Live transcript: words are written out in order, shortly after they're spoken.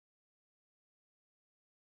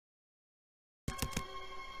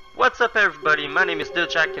What's up everybody, my name is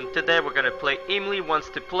Diljack and today we're gonna play Emily Wants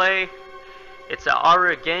to Play. It's a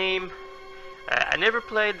horror game. I never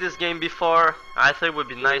played this game before. I thought it would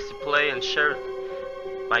be nice to play and share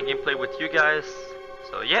my gameplay with you guys.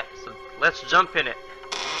 So yeah, let's jump in it.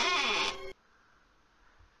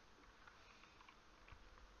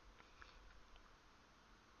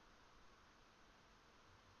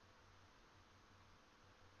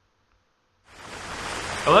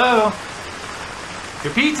 Hello?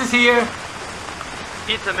 Your pizza's here!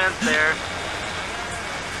 Pizza man's there.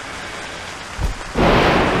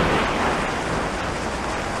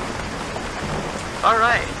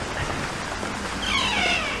 Alright.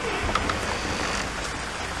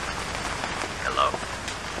 Hello.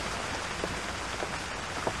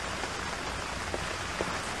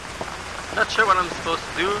 Not sure what I'm supposed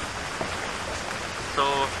to do.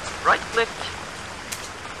 So, right click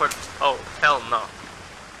for... Oh, hell no.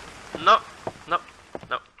 No.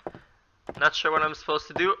 Not sure what I'm supposed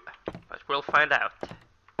to do, but we'll find out.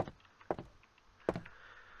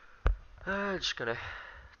 Just gonna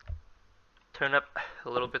turn up a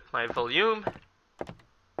little bit my volume.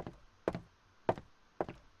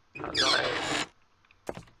 How do I...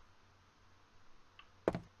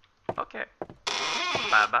 Okay.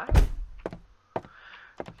 Bye bye.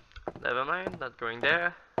 Never mind, not going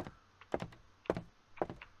there.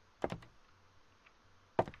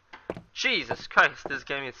 Jesus Christ, this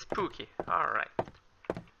game is spooky. Alright.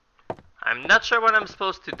 I'm not sure what I'm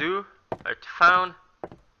supposed to do or to found,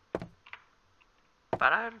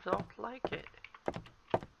 but I don't like it.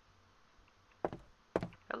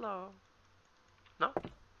 Hello. No?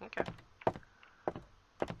 Okay.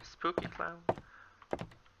 Spooky clown.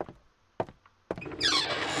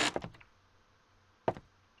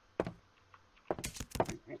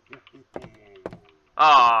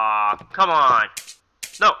 Aw, come on.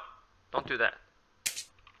 No. Don't do that.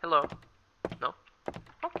 Hello. No?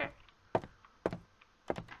 Okay.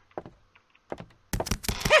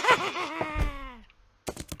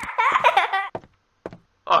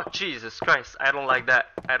 Oh, Jesus Christ. I don't like that.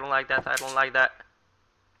 I don't like that. I don't like that.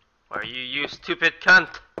 Where you stupid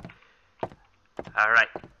cunt. Alright.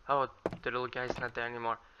 Oh, the little guy's not there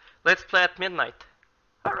anymore. Let's play at midnight.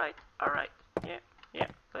 Alright. Yeah.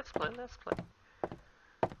 Let's play.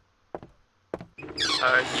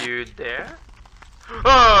 Are you there?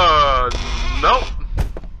 Oh, nope.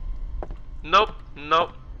 Nope.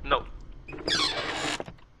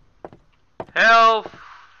 Hell,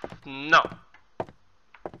 no.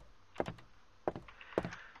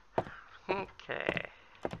 Okay.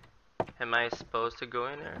 Am I supposed to go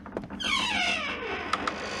in there?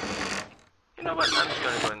 You know what? I'm just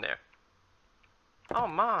gonna go in there. Oh,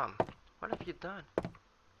 Mom, what have you done?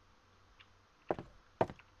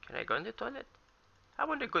 Can I go in the toilet? I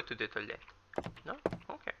want to go to the toilet. No?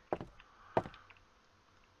 Okay.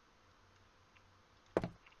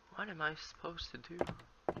 What am I supposed to do?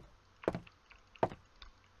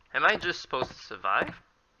 Am I just supposed to survive?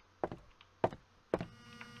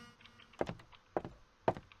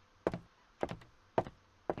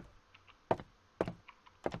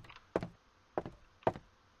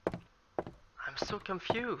 I'm so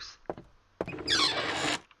confused.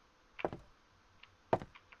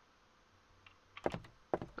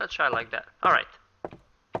 Let's try like that. Alright.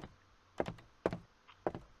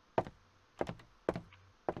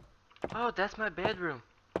 Oh, that's my bedroom.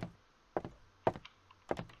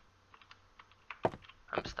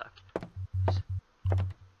 I'm stuck.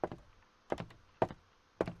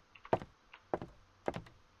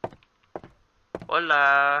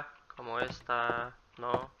 Hola. ¿Cómo está?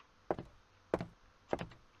 No.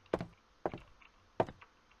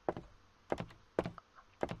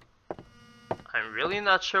 I'm really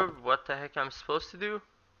not sure what the heck I'm supposed to do,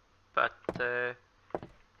 but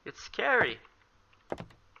it's scary.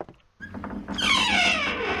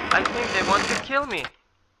 I think they want to kill me.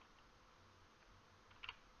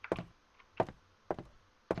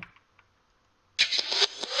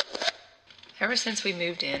 Ever since we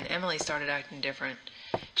moved in, Emily started acting different.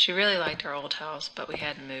 She really liked our old house, but we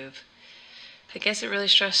had to move. I guess it really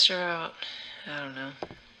stressed her out. I don't know.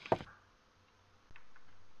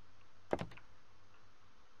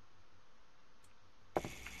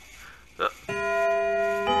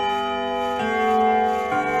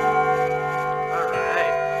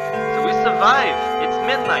 Alright. So we survived. It's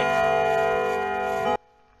midnight.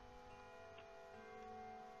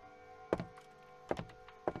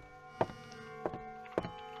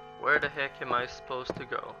 Where the heck am I supposed to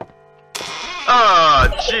go? Oh,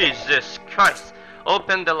 Jesus Christ.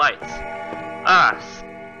 Open the lights.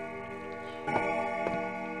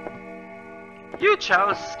 You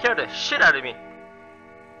child scared the shit out of me.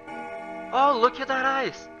 Oh, look at that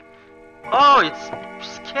eyes. Oh, it's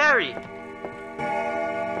scary.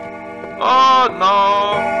 Oh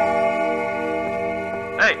no.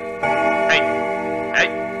 Hey. Hey. Hey.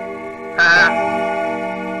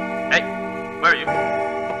 Hey. Where are you?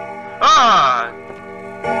 Ah.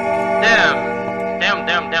 Damn.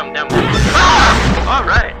 Ah! All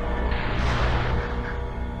right.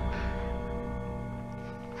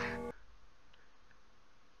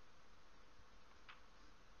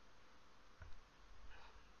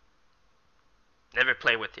 Never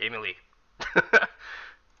play with Emily.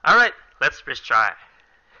 Alright, let's retry.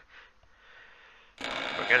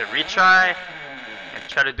 We're gonna retry and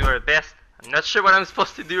try to do our best. I'm not sure what I'm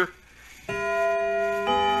supposed to do.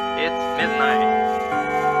 It's midnight.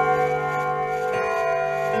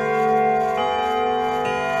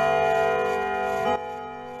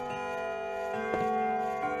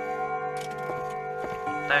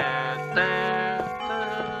 Dun, dun,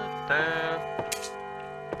 dun, dun.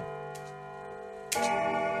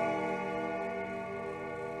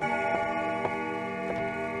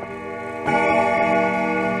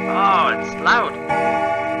 Oh, it's loud.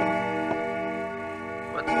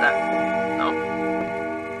 What's that? No.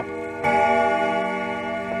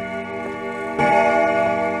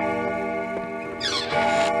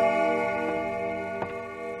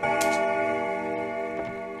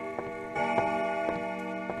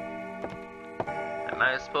 Am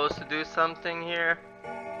I supposed to do something here?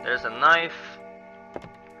 There's a knife.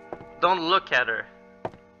 Don't look at her.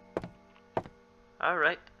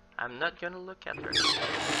 Alright, I'm not gonna look at her.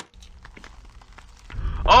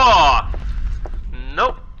 Oh!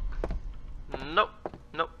 Nope. Nope.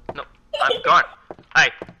 I'm gone.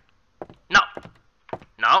 Hey. No.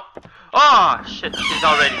 No. Oh, shit, she's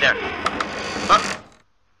already there.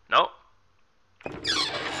 No.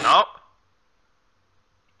 No.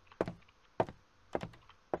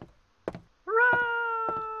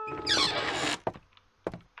 Run.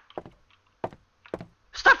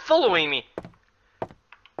 Stop following me.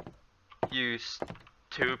 You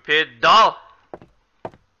stupid doll.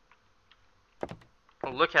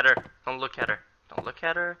 Don't look at her. Don't look at her. Don't look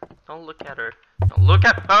at her. Don't look at her. Don't look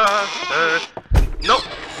at her. No.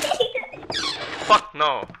 Fuck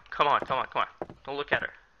no. Come on. Don't look at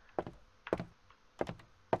her.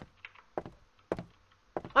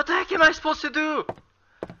 What the heck am I supposed to do?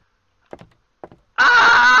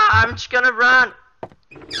 Ah! I'm just gonna run.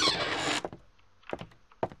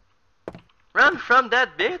 Run from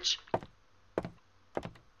that bitch.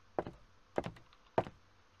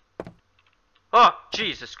 Oh,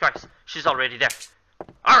 Jesus Christ. She's already there.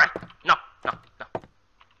 Alright. No. Don't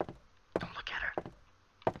look at her.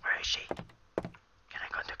 Where is she? Can I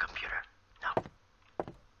go on the computer? No.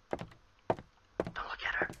 Don't look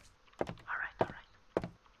at her. Alright.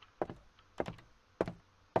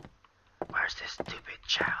 Where's this stupid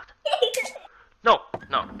child? No.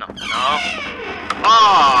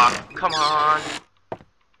 Oh, come on.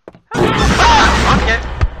 Ah, okay.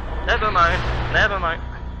 Never mind.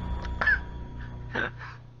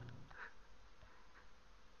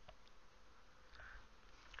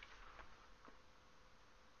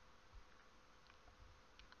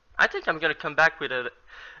 I think I'm gonna come back with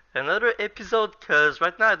another episode, cause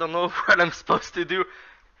right now I don't know what I'm supposed to do,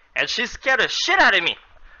 and she scared the shit out of me.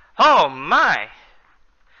 Oh my!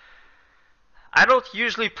 I don't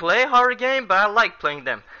usually play horror game, but I like playing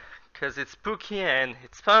them, cause it's spooky and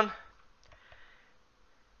it's fun.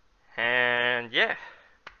 And yeah.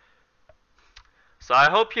 So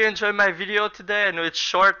I hope you enjoyed my video today. I know it's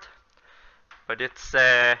short, but it's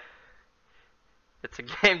a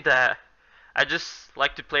game that I just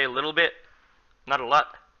like to play a little bit, not a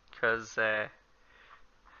lot, because yeah,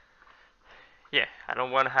 I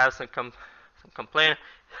don't want to have some complaint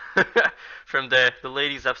from the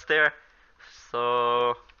ladies upstairs.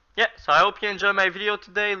 So yeah, so I hope you enjoyed my video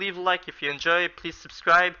today. Leave a like if you enjoy. Please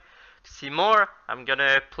subscribe to see more. I'm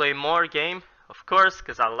gonna play more game, of course,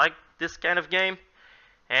 because I like this kind of game.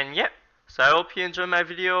 And yeah, so I hope you enjoyed my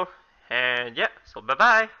video. And yeah, so bye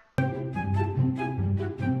bye.